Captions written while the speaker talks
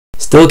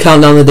Still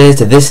counting down the days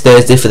to this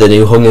Thursday for the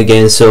new Hunger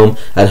Games film.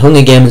 I had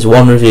Hunger Games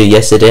 1 review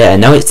yesterday, and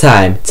now it's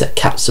time to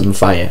catch some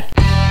fire.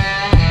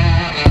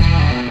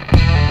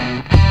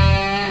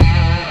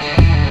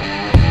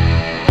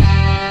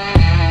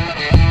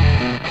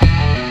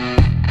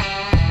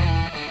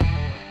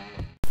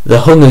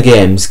 The Hunger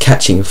Games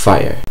Catching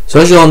Fire. So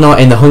as you all know,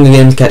 in The Hunger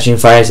Games Catching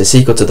Fire is a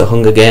sequel to The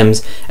Hunger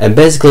Games, and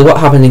basically what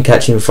happened in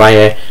Catching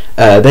Fire,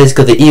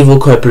 basically the evil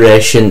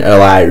corporation are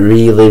like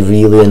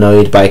really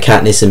annoyed by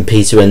Katniss and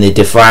Peter, and they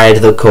defied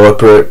the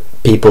corporate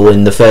people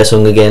in the first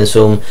Hunger Games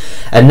film,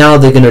 and now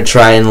they're going to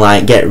try and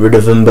like get rid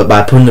of them, but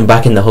by putting them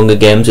back in the Hunger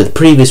Games with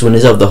previous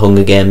winners of the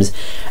Hunger Games,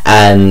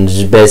 and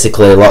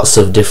basically lots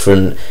of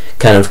different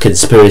kind of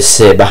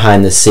conspiracy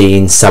behind the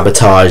scenes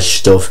sabotage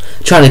stuff,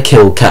 trying to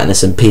kill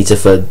Katniss and Peter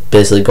for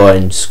basically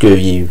going screw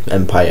you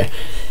Empire.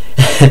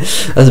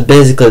 That's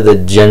basically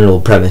the general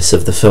premise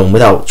of the film,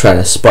 without trying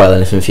to spoil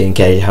anything for you in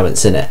case you haven't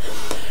seen it.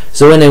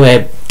 So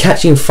anyway,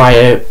 Catching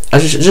Fire,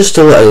 just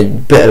a little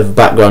bit of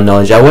background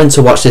knowledge. I went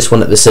to watch this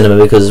one at the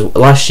cinema because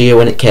last year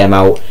when it came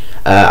out,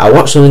 I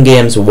watched Hunger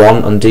Games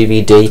 1 on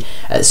DVD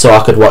so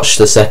I could watch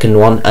the second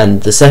one,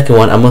 and the second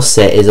one I must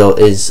say is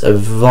a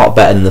lot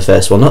better than the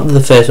first one. Not that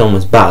the first one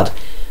was bad,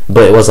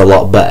 but it was a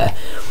lot better.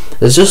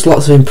 There's just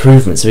lots of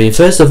improvements. I mean,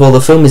 first of all,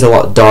 the film is a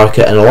lot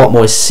darker and a lot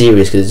more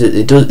serious because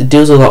it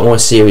deals with a lot more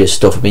serious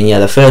stuff. I mean, yeah,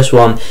 the first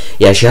one,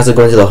 yeah, she has to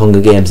go into the Hunger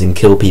Games and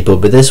kill people,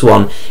 but this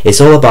one, it's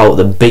all about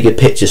the bigger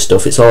picture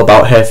stuff. It's all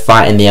about her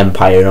fighting the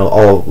Empire,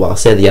 well, I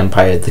say the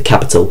Empire, the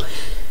capital.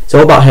 It's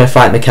all about her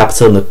fighting the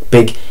capital and the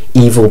big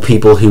evil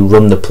people who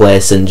run the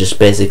place and just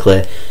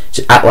basically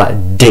just act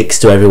like dicks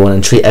to everyone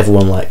and treat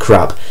everyone like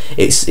crap.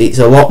 It's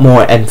a lot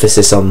more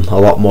emphasis on a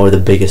lot more of the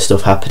bigger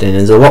stuff happening, and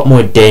there's a lot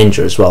more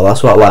danger as well.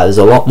 That's what I like. There's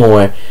a lot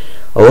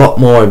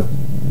more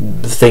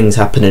things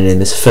happening in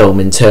this film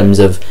in terms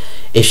of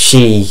if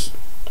she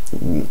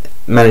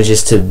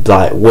manages to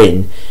like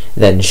win,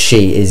 then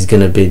she is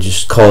going to be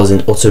just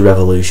causing utter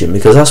revolution,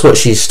 because that's what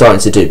she's starting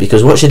to do.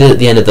 Because what she did at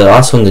the end of the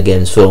last Hunger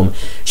Games film,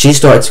 she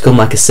started to become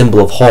like a symbol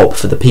of hope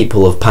for the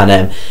people of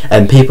Panem,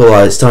 and people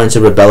are starting to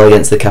rebel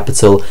against the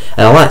capital,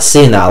 and I like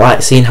seeing that. I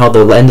like seeing how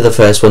the end of the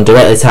first one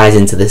directly ties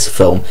into this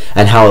film,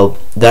 and how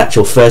the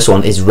actual first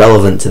one is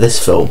relevant to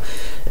this film.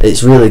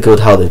 It's really good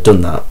how they've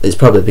done that. It's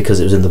probably because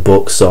it was in the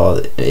book,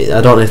 so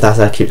I don't know if that's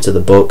accurate to the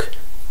book,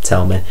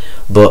 tell me,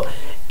 but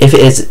if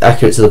it is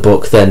accurate to the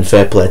book, then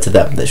fair play to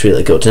them. That's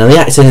really good. Now the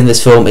acting in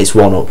this film, it's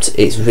one-upped.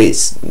 It's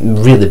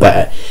really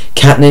better.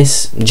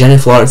 Katniss,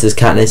 Jennifer Lawrence as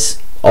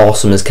Katniss,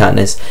 awesome as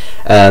Katniss.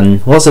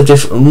 Lots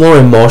of more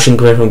emotion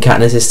coming from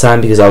Katniss this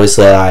time, because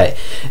obviously like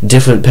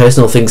different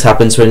personal things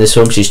happen to her in this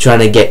film. She's trying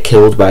to get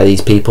killed by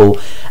these people,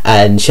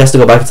 and she has to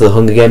go back to the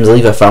Hunger Games,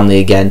 leave her family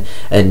again,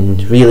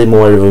 and really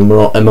more of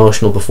an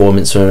emotional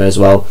performance from her as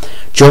well.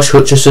 Josh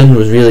Hutcherson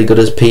was really good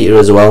as Peter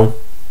as well.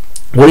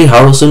 Woody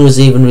Harrelson was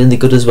even really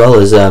good as well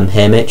as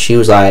Haymitch.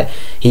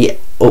 He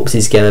upped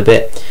his game a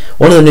bit.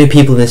 One of the new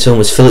people in this film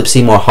was Philip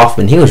Seymour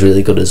Hoffman. He was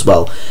really good as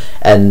well,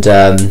 and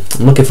I'm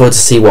looking forward to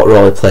see what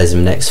role he plays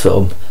in the next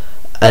film.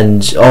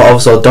 And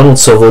also Donald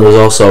Sutherland was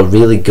also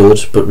really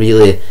good, but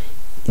really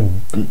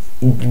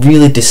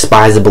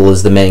despisable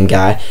as the main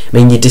guy. I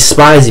mean, you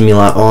despise him, you're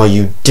like, oh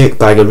you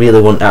dickbag, I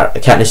really want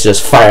Katniss to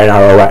just fire an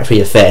arrow right for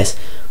your face.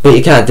 But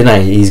you can't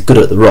deny he's good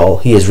at the role.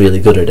 He is really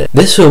good at it.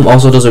 This film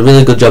also does a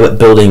really good job at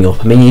building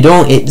up. I mean,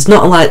 it's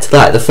not like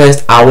the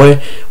first hour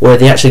where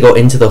they actually go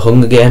into the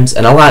Hunger Games,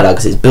 and I like that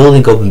because it's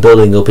building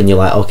up, and you're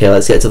like, okay,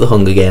 let's get to the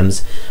Hunger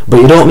Games.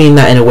 But you don't mean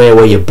that in a way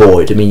where you're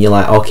bored. I mean, you're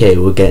like, okay,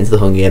 we're getting to the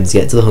Hunger Games,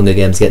 get to the Hunger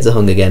Games, get to the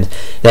Hunger Games.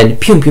 Then,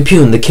 pew,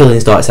 the killing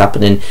starts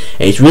happening.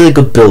 And it's really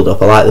good build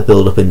up. I like the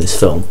build up in this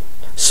film.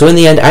 So in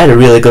the end, I had a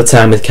really good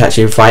time with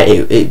Catching Fire.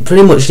 It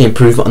pretty much an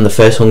improvement on the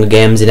first Hunger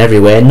Games in every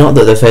way. Not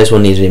that the first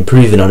one needs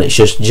improving on, it's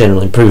just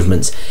general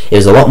improvements. It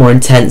was a lot more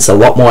intense, a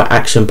lot more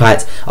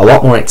action-packed, a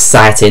lot more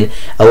exciting,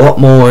 a lot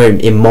more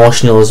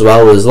emotional as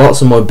well. There's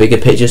lots of more bigger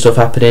picture stuff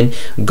happening.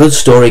 Good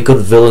story,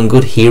 good villain,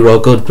 good hero,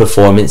 good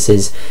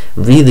performances.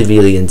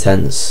 Really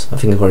intense. I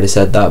think I've already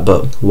said that,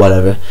 but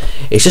whatever.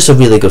 It's just a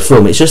really good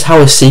film. It's just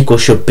how a sequel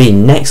should be.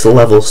 Next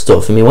level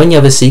stuff. I mean, when you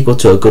have a sequel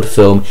to a good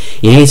film,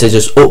 you need to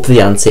just up the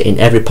ante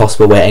in every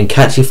possible way, and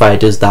Catching Fire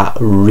does that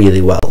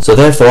really well. So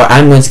therefore,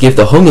 I'm going to give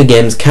The Hunger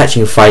Games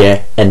Catching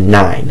Fire a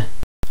 9.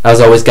 As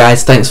always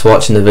guys, thanks for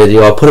watching the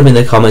video. I'll put them in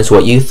the comments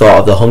what you thought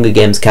of The Hunger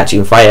Games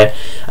Catching Fire,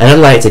 and I'd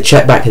like to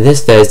check back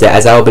this Thursday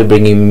as I'll be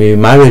bringing you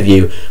my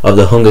review of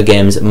The Hunger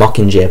Games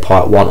Mockingjay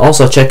Part 1.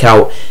 Also check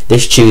out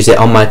this Tuesday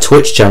on my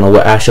Twitch channel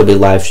where I shall be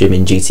live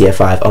streaming GTA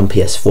 5 on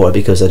PS4,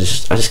 because I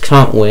just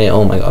can't wait,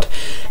 oh my god.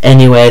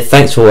 Anyway,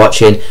 thanks for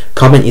watching.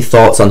 Comment your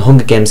thoughts on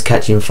Hunger Games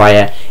Catching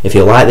Fire. If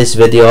you like this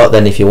video,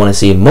 then if you want to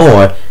see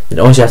more, then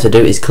all you have to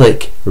do is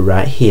click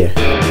right here.